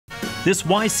This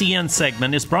YCN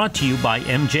segment is brought to you by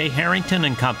MJ Harrington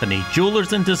and Company,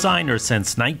 jewelers and designers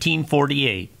since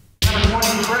 1948.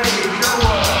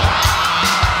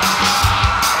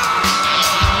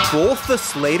 Both the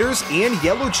Slaters and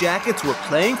Yellow Jackets were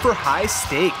playing for high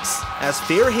stakes, as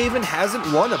Fairhaven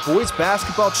hasn't won a boys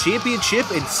basketball championship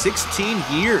in 16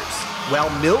 years, while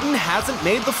Milton hasn't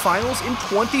made the finals in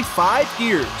 25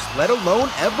 years, let alone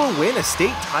ever win a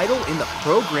state title in the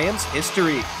program's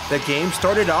history. The game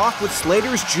started off with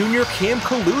Slaters junior Cam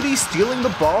Kaludi stealing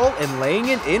the ball and laying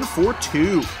it in for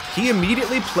two. He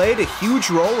immediately played a huge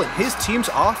role in his team's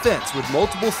offense with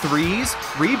multiple threes,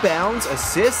 rebounds,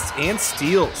 assists, and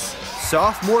steals.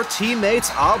 Sophomore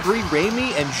teammates Aubrey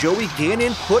Ramey and Joey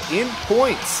Gannon put in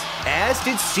points, as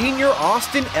did senior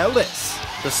Austin Ellis.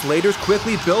 The Slaters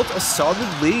quickly built a solid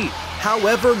lead.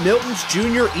 However, Milton's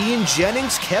junior Ian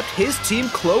Jennings kept his team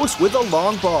close with a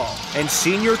long ball, and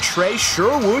senior Trey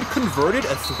Sherwood converted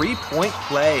a three-point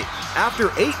play.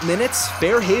 After 8 minutes,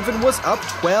 Fairhaven was up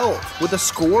 12 with a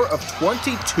score of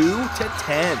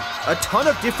 22-10. A ton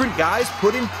of different guys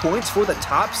put in points for the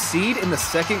top seed in the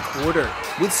second quarter,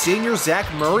 with senior Zach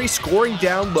Murray scoring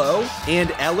down low,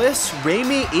 and Ellis,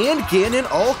 Ramey, and Gannon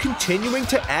all continuing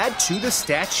to add to the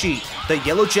stat sheet. The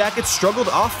Yellow Jackets struggled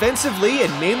offensively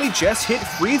and mainly just hit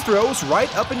free throws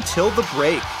right up until the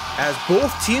break, as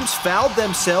both teams fouled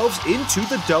themselves into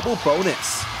the double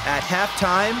bonus. At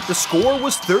halftime, the score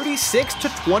was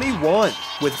 36-21,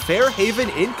 with Fairhaven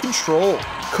in control.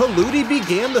 Kaludi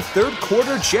began the third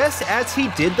quarter just as he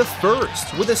did the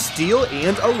first, with a steal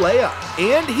and a layup,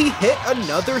 and he hit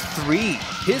another three.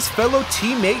 His fellow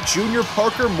teammate Junior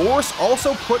Parker Morse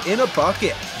also put in a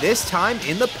bucket, this time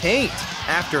in the paint,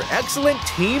 after excellent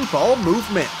team ball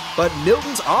movement. But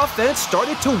Milton's offense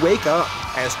started to wake up,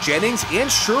 as Jennings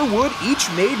and Sherwood each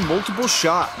made multiple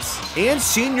shots. And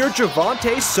senior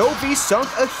Javante Sovey sunk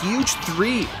a huge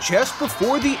three just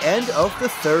before the end of the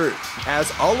third, as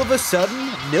all of a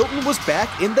sudden, Milton was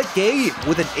back in the game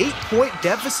with an 8-point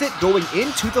deficit going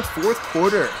into the fourth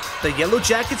quarter. The Yellow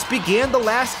Jackets began the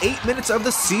last 8 minutes of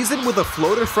the season with a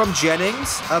floater from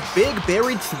Jennings, a big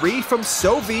buried three from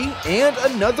Sovey, and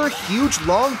another huge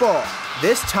long ball,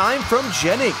 this time from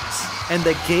Jennings. And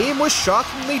the game was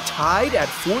shockingly tied at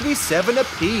 47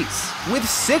 apiece, with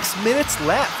 6 minutes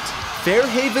left.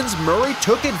 Fairhaven's Murray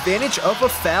took advantage of a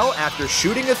foul after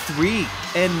shooting a three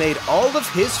and made all of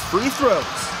his free throws,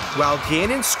 while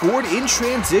Gannon scored in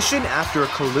transition after a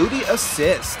Kaludi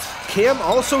assist. Cam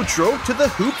also drove to the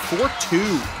hoop for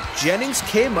two. Jennings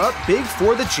came up big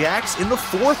for the Jacks in the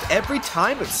fourth every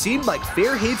time it seemed like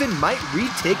Fairhaven might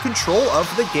retake control of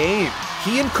the game.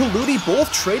 He and Kaludi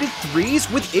both traded threes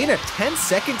within a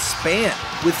 10-second span.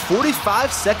 With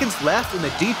 45 seconds left in the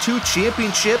D2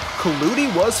 championship, Kaludi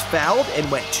was fouled and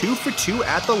went 2 for 2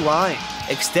 at the line,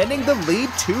 extending the lead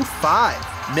to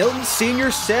 5. Milton senior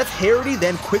Seth Harity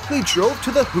then quickly drove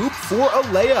to the hoop for a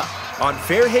layup. On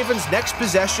Fairhaven's next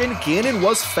possession, Gannon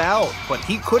was fouled, but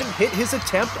he couldn't hit his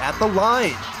attempt at the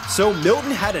line. So Milton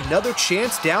had another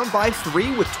chance down by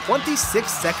 3 with 26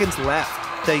 seconds left.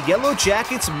 The Yellow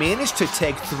Jackets managed to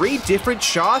take 3 different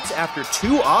shots after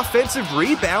 2 offensive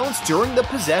rebounds during the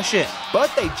possession,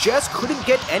 but they just couldn't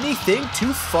get anything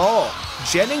to fall.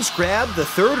 Jennings grabbed the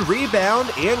 3rd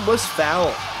rebound and was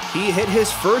fouled. He hit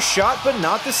his first shot but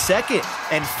not the second,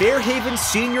 and Fairhaven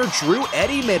senior Drew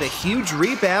Eddy made a huge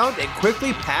rebound and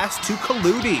quickly passed to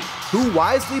Kaludi, who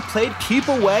wisely played keep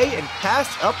away and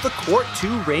passed up the court to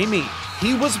Ramey.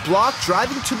 He was blocked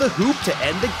driving to the hoop to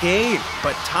end the game,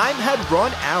 but time had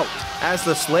run out, as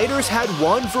the Slaters had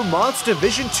won Vermont's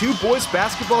Division II Boys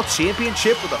Basketball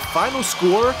Championship with a final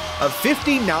score of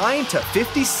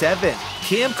 59-57.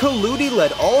 Cam Kaludi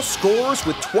led all scorers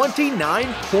with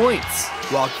 29 points,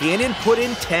 while Gannon put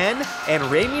in 10 and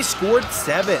Ramey scored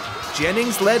 7.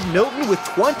 Jennings led Milton with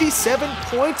 27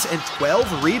 points and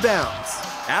 12 rebounds.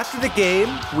 After the game,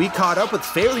 we caught up with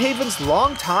Fairhaven's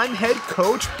longtime head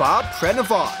coach Bob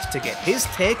Prenevos to get his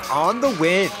take on the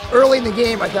win. Early in the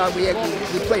game, I thought we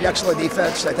played excellent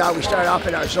defense. I thought we started off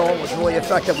in our zone, was really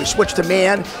effective. We switched to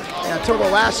man, and until the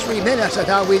last 3 minutes, I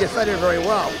thought we defended very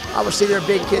well. Obviously, their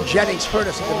big kid Jennings hurt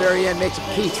us at the very end, made some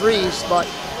key threes, but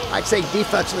I'd say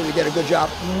defensively we did a good job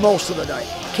most of the night.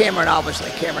 Cameron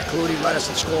Kaludi led us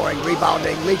in scoring,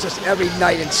 rebounding, leads us every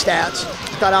night in stats.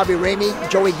 I thought Aubrey Ramey,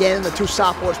 Joey Gannon, the 2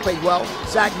 sophomores played well.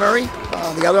 Zach Murray,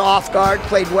 the other off guard,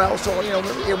 played well. So,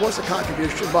 it was a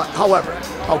contribution. But, however,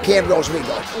 how Cam goes, we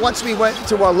go. Once we went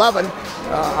to 11,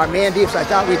 our man defense, I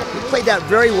thought we played that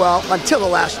very well until the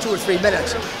last 2 or 3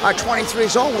 minutes. Our 23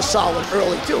 zone was solid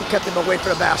early, too, kept them away from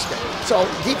the basket. So,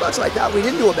 defense, I thought we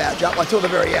didn't do a bad job until the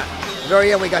very end.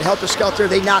 Very end, we got helter-skelter.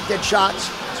 They knocked in shots.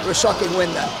 we're sucking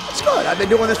wind then. It's good. I've been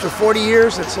doing this for 40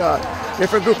 years. It's a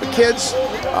different group of kids.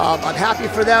 I'm happy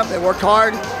for them. They worked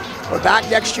hard. We're back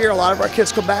next year. A lot of our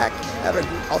kids come back. Have an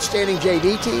outstanding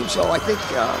JV team, so I think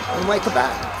we might come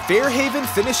back. Fairhaven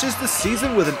finishes the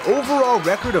season with an overall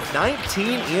record of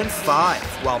 19-5,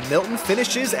 while Milton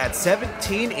finishes at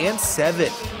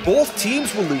 17-7. Both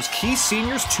teams will lose key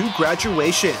seniors to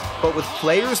graduation, but with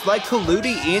players like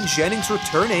Kaludi and Jennings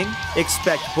returning,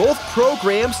 expect both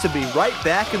programs to be right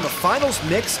back in the finals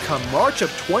mix come March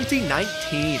of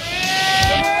 2019.